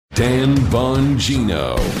Dan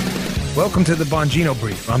Bongino. Welcome to the Bongino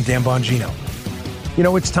Brief. I'm Dan Bongino. You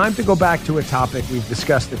know, it's time to go back to a topic we've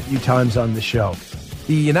discussed a few times on the show.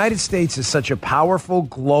 The United States is such a powerful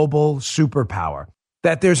global superpower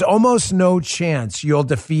that there's almost no chance you'll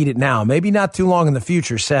defeat it now. Maybe not too long in the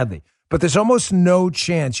future, sadly. But there's almost no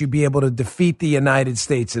chance you'd be able to defeat the United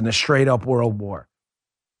States in a straight-up world war.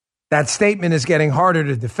 That statement is getting harder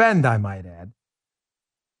to defend, I might add.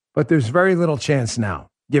 But there's very little chance now,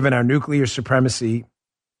 given our nuclear supremacy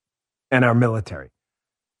and our military.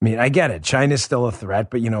 I mean, I get it. China's still a threat,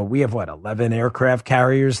 but, you know, we have, 11 aircraft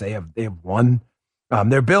carriers? They have one.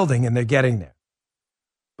 They're building and they're getting there.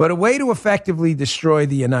 But a way to effectively destroy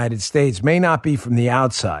the United States may not be from the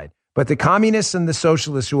outside, but the communists and the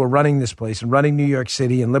socialists who are running this place and running New York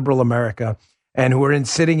City and liberal America and who are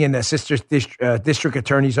sitting in district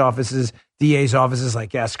attorney's offices, DA's offices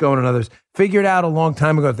like Gascon and others, figured out a long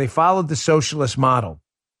time ago, if they followed the socialist model,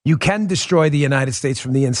 you can destroy the United States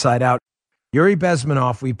from the inside out. Yuri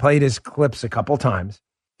Bezmenov, we played his clips a couple times.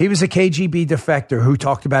 He was a KGB defector who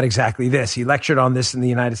talked about exactly this. He lectured on this in the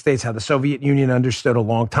United States, how the Soviet Union understood a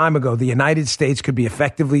long time ago the United States could be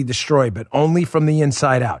effectively destroyed, but only from the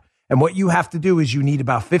inside out. And what you have to do is you need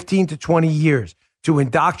about 15 to 20 years to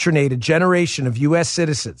indoctrinate a generation of U.S.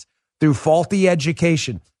 citizens through faulty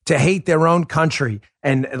education to hate their own country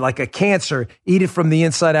and, like a cancer, eat it from the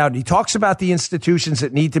inside out. And he talks about the institutions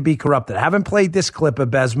that need to be corrupted. I haven't played this clip of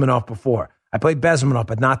Bezmenov before. I played Bezmenov,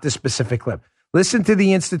 but not this specific clip. Listen to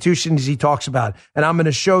the institutions he talks about, and I'm going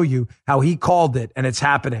to show you how he called it, and it's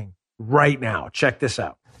happening right now. Check this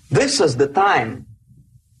out. This is the time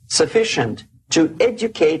sufficient to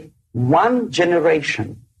educate one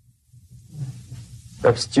generation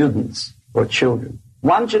of students or children.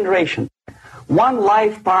 One generation. One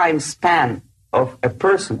lifetime span of a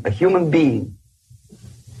person, a human being,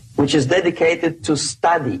 which is dedicated to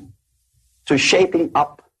study, to shaping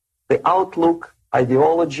up the outlook,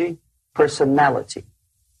 ideology, personality.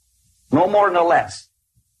 No more, no less.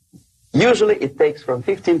 Usually it takes from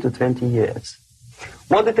 15 to 20 years.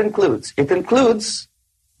 What it includes? It includes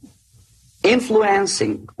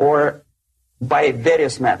influencing or by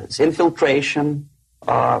various methods, infiltration,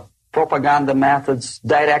 propaganda methods,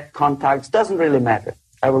 direct contacts, doesn't really matter.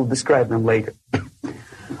 I will describe them later.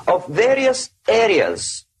 Of various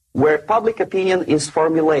areas where public opinion is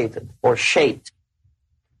formulated or shaped.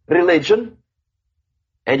 Religion,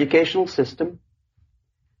 educational system,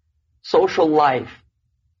 social life,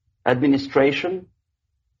 administration,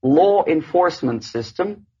 law enforcement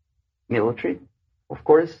system, military, of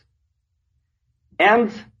course, and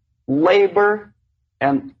labor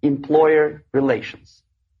and employer relations,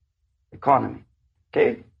 economy,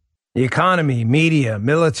 okay? The economy, media,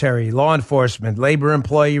 military, law enforcement,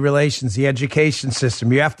 labor-employee relations, the education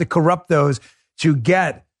system. You have to corrupt those to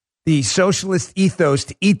get the socialist ethos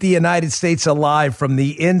to eat the United States alive from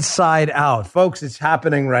the inside out. Folks, it's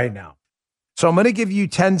happening right now. So I'm going to give you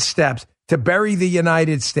 10 steps to bury the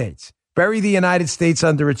United States. Bury the United States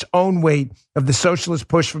under its own weight of the socialist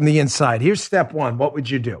push from the inside. Here's step one. What would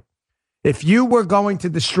you do? If you were going to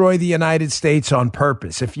destroy the United States on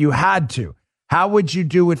purpose, if you had to, how would you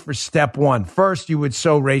do it for step one? First, you would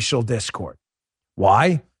sow racial discord.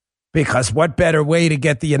 Why? Because what better way to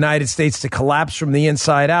get the United States to collapse from the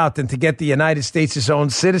inside out than to get the United States' own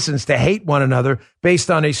citizens to hate one another based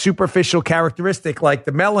on a superficial characteristic like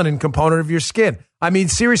the melanin component of your skin? I mean,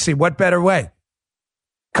 seriously, what better way?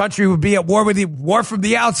 Country would be at war with war from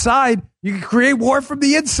the outside. You can create war from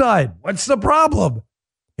the inside. What's the problem?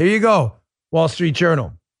 Here you go. Wall Street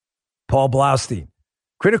Journal. Paul Blaustein.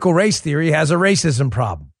 Critical race theory has a racism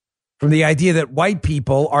problem. From the idea that white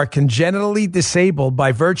people are congenitally disabled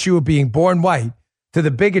by virtue of being born white to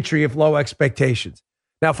the bigotry of low expectations.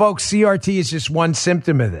 Now, folks, CRT is just one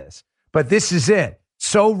symptom of this, but this is it.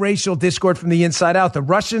 Sow racial discord from the inside out. The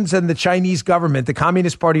Russians and the Chinese government, the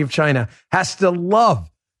Communist Party of China, has to love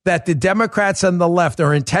that the Democrats and the left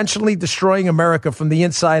are intentionally destroying America from the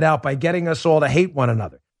inside out by getting us all to hate one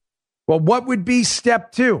another. Well, what would be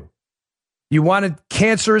step two? You want to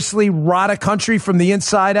cancerously rot a country from the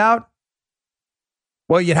inside out?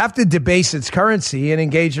 Well, you'd have to debase its currency and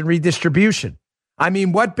engage in redistribution. I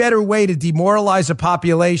mean, what better way to demoralize a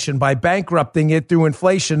population by bankrupting it through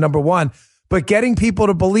inflation, number one, but getting people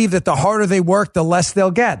to believe that the harder they work, the less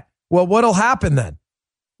they'll get? Well, what'll happen then?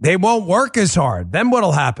 They won't work as hard. Then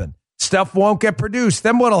what'll happen? Stuff won't get produced.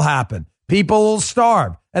 Then what'll happen? People will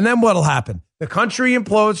starve. And then what'll happen? The country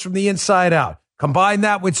implodes from the inside out. Combine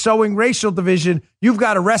that with sowing racial division. You've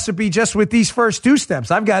got a recipe just with these first two steps.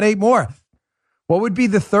 I've got 8 more. What would be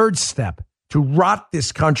the third step? To rot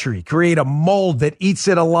this country, create a mold that eats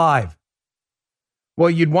it alive. Well,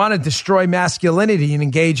 you'd want to destroy masculinity and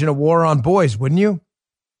engage in a war on boys, wouldn't you?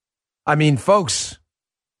 I mean, folks,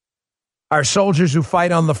 our soldiers who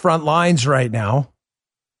fight on the front lines right now,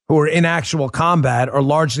 who are in actual combat, are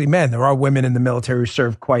largely men. There are women in the military who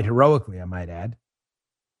serve quite heroically, I might add.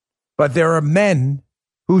 But there are men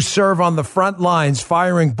who serve on the front lines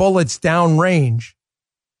firing bullets downrange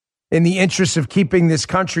in the interest of keeping this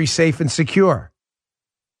country safe and secure.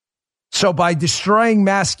 So by destroying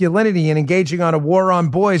masculinity and engaging on a war on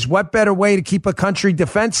boys, what better way to keep a country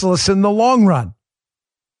defenseless in the long run?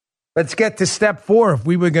 Let's get to step 4 if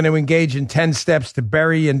we were going to engage in 10 steps to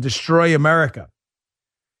bury and destroy America.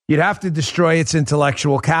 You'd have to destroy its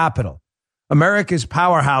intellectual capital. America's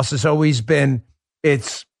powerhouse has always been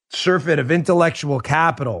its surfeit of intellectual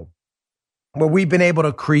capital, where we've been able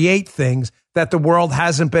to create things that the world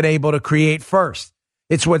hasn't been able to create first.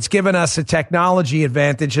 It's what's given us a technology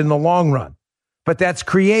advantage in the long run. But that's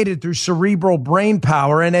created through cerebral brain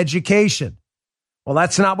power and education. Well,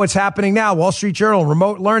 that's not what's happening now. Wall Street Journal,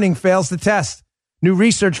 remote learning fails the test. New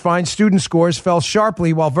research finds student scores fell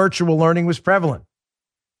sharply while virtual learning was prevalent.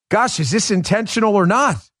 Gosh, is this intentional or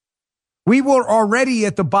not? We were already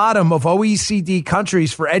at the bottom of OECD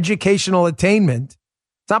countries for educational attainment.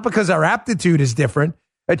 It's not because our aptitude is different.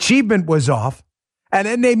 Achievement was off. And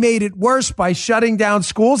then they made it worse by shutting down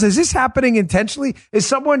schools. Is this happening intentionally? Is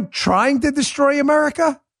someone trying to destroy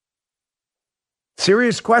America?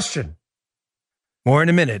 Serious question. More in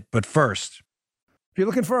a minute, but first. If you're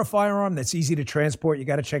looking for a firearm that's easy to transport, you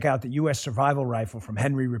got to check out the U.S. Survival Rifle from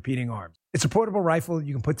Henry Repeating Arms. It's a portable rifle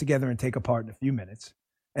you can put together and take apart in a few minutes.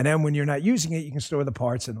 And then when you're not using it, you can store the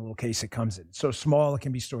parts in the little case it comes in. It's so small, it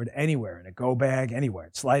can be stored anywhere, in a go bag, anywhere.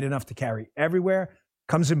 It's light enough to carry everywhere.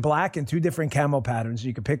 Comes in black and 2 different camo patterns.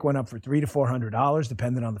 You can pick one up for $300 to $400,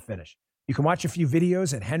 depending on the finish. You can watch a few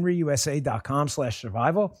videos at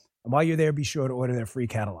henryusa.com/survival. And while you're there, be sure to order their free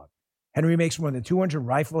catalog. Henry makes more than 200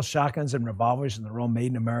 rifles, shotguns, and revolvers, and they're all made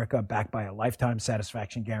in America, backed by a lifetime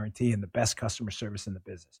satisfaction guarantee and the best customer service in the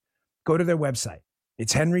business. Go to their website.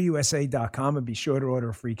 It's henryusa.com, and be sure to order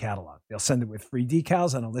a free catalog. They'll send it with free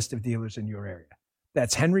decals and a list of dealers in your area.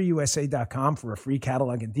 That's henryusa.com for a free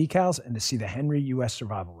catalog and decals and to see the Henry U.S.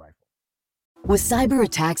 Survival Rifle. With cyber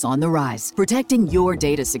attacks on the rise, protecting your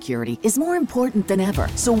data security is more important than ever.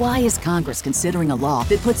 So why is Congress considering a law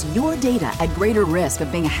that puts your data at greater risk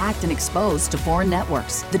of being hacked and exposed to foreign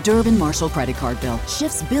networks? The Durbin-Marshall credit card bill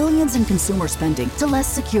shifts billions in consumer spending to less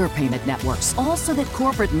secure payment networks, all so that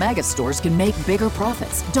corporate mega stores can make bigger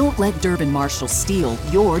profits. Don't let Durbin-Marshall steal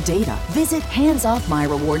your data. Visit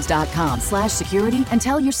handsoffmyrewards.com/security and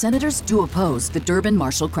tell your senators to oppose the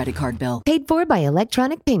Durbin-Marshall credit card bill. Paid for by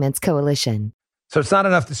Electronic Payments Coalition. So it's not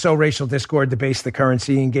enough to sow racial discord, debase the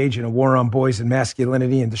currency, engage in a war on boys and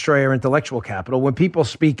masculinity, and destroy our intellectual capital. When people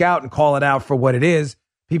speak out and call it out for what it is,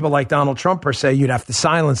 people like Donald Trump per se, you'd have to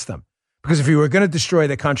silence them. Because if you were going to destroy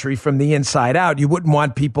the country from the inside out, you wouldn't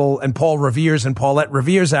want people and Paul Revere's and Paulette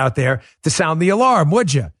Revere's out there to sound the alarm,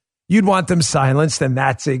 would you? You'd want them silenced, and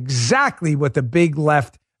that's exactly what the big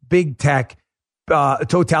left, big tech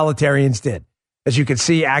totalitarians did. As you can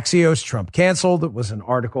see, Axios, Trump canceled. It was an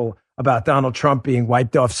article about Donald Trump being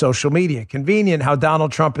wiped off social media. Convenient how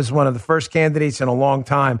Donald Trump is one of the first candidates in a long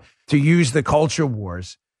time to use the culture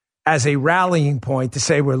wars as a rallying point to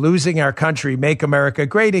say we're losing our country, make America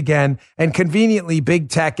great again. And conveniently, big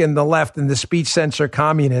tech and the left and the speech censor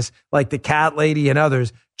communists like the cat lady and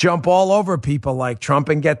others jump all over people like Trump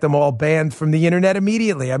and get them all banned from the internet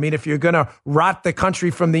immediately. I mean, if you're going to rot the country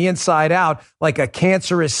from the inside out like a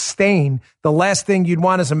cancerous stain, the last thing you'd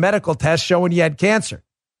want is a medical test showing you had cancer.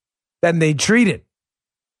 Then they treat it.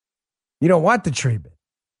 You don't want the treatment.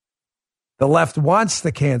 The left wants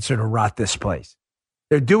the cancer to rot this place.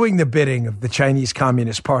 They're doing the bidding of the Chinese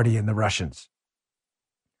Communist Party and the Russians.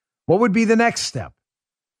 What would be the next step?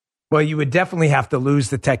 Well, you would definitely have to lose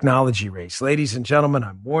the technology race. Ladies and gentlemen,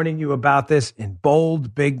 I'm warning you about this in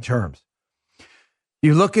bold, big terms.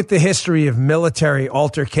 You look at the history of military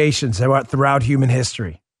altercations throughout human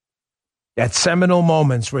history. At seminal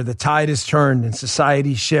moments where the tide has turned and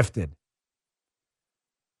society shifted.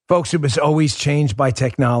 Folks, it was always changed by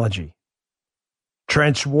technology.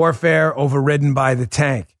 Trench warfare overridden by the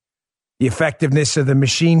tank. The effectiveness of the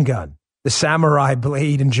machine gun. The samurai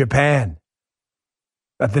blade in Japan.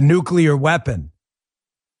 The nuclear weapon.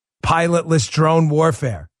 Pilotless drone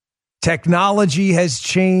warfare. Technology has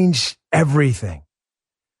changed everything.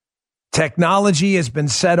 Technology has been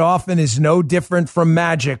said often is no different from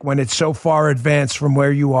magic when it's so far advanced from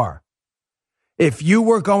where you are. If you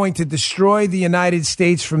were going to destroy the United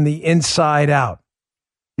States from the inside out,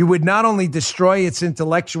 You would not only destroy its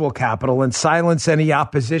intellectual capital and silence any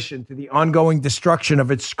opposition to the ongoing destruction of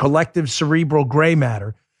its collective cerebral gray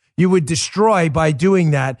matter, you would destroy, by doing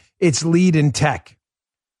that, its lead in tech.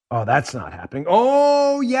 Oh, that's not happening.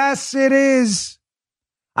 Oh, yes, it is.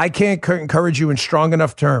 I can't encourage you in strong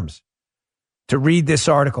enough terms to read this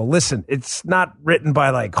article. Listen, it's not written by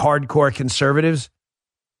like hardcore conservatives,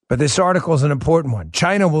 but this article is an important one.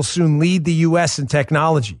 China will soon lead the U.S. in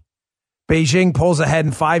technology. Beijing pulls ahead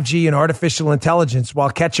in 5G and artificial intelligence while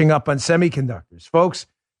catching up on semiconductors. Folks,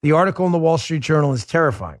 the article in the Wall Street Journal is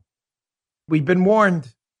terrifying. We've been warned.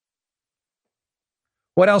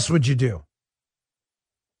 What else would you do?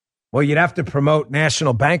 Well, you'd have to promote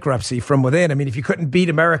national bankruptcy from within. I mean, if you couldn't beat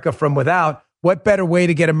America from without, what better way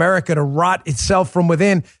to get America to rot itself from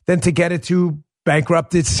within than to get it to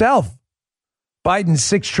bankrupt itself? Biden's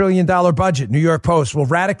 $6 trillion budget, New York Post, will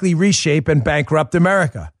radically reshape and bankrupt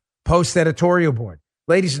America. Post editorial board.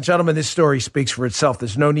 Ladies and gentlemen, this story speaks for itself.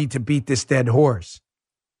 There's no need to beat this dead horse.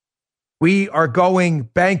 We are going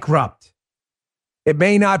bankrupt. It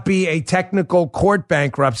may not be a technical court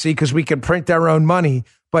bankruptcy because we can print our own money,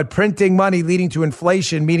 but printing money leading to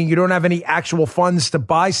inflation, meaning you don't have any actual funds to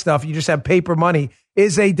buy stuff, you just have paper money,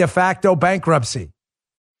 is a de facto bankruptcy.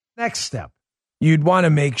 Next step, you'd want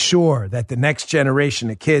to make sure that the next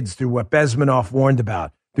generation of kids, through what Bezmanoff warned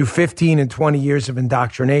about, through 15 and 20 years of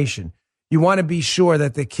indoctrination, you want to be sure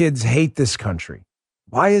that the kids hate this country.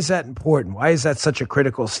 Why is that important? Why is that such a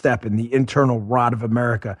critical step in the internal rot of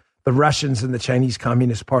America the Russians and the Chinese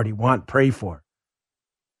Communist Party pray for?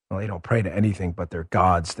 Well, they don't pray to anything but their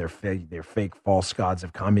gods, their fake false gods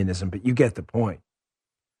of communism, but you get the point.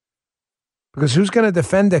 Because who's going to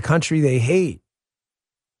defend a country they hate?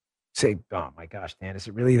 Say, oh my gosh, Dan, is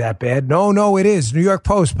it really that bad? No, it is. New York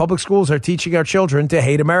Post, public schools are teaching our children to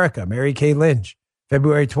hate America. Mary Kay Lynch,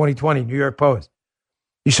 February 2020, New York Post.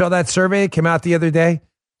 You saw that survey? It came out the other day.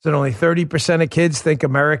 Said only 30% of kids think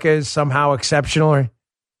America is somehow exceptional.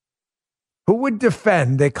 Who would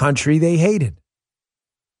defend the country they hated?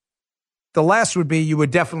 The last would be you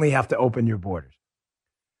would definitely have to open your borders.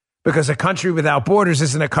 Because a country without borders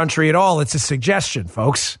isn't a country at all. It's a suggestion,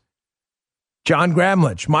 folks. John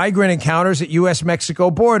Gramlich, migrant encounters at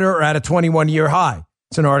U.S.-Mexico border are at a 21-year high.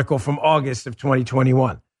 It's an article from August of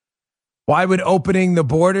 2021. Why would opening the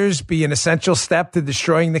borders be an essential step to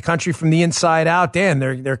destroying the country from the inside out? Dan,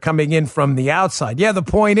 they're coming in from the outside. Yeah, the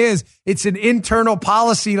point is, it's an internal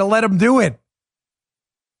policy to let them do it.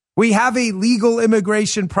 We have a legal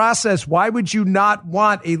immigration process. Why would you not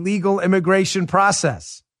want a legal immigration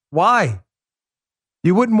process? Why?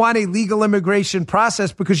 You wouldn't want a legal immigration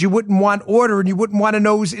process because you wouldn't want order and you wouldn't want to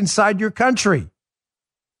know who's inside your country.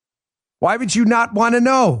 Why would you not want to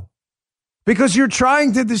know? Because you're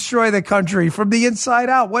trying to destroy the country from the inside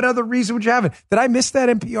out. What other reason would you have it? Did I miss that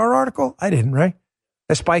NPR article? I didn't, right?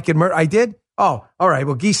 A spike in murder. I did? Oh, all right.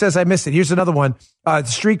 Well, Guy says I missed it. Here's another one.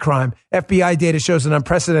 Street crime. FBI data shows an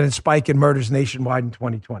unprecedented spike in murders nationwide in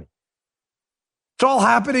 2020. It's all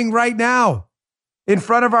happening right now in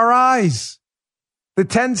front of our eyes. The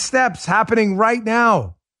 10 steps happening right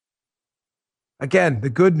now. Again, the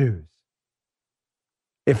good news.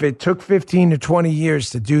 If it took 15 to 20 years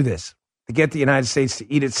to do this, to get the United States to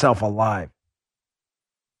eat itself alive,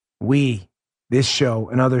 this show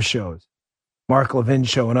and other shows, Mark Levin's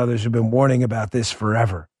show and others have been warning about this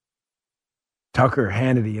forever. Tucker,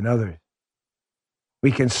 Hannity, and others.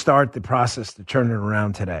 We can start the process to turn it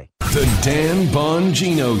around today. The Dan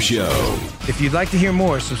Bongino Show. If you'd like to hear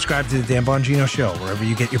more, subscribe to the Dan Bongino Show wherever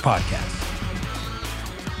you get your podcasts.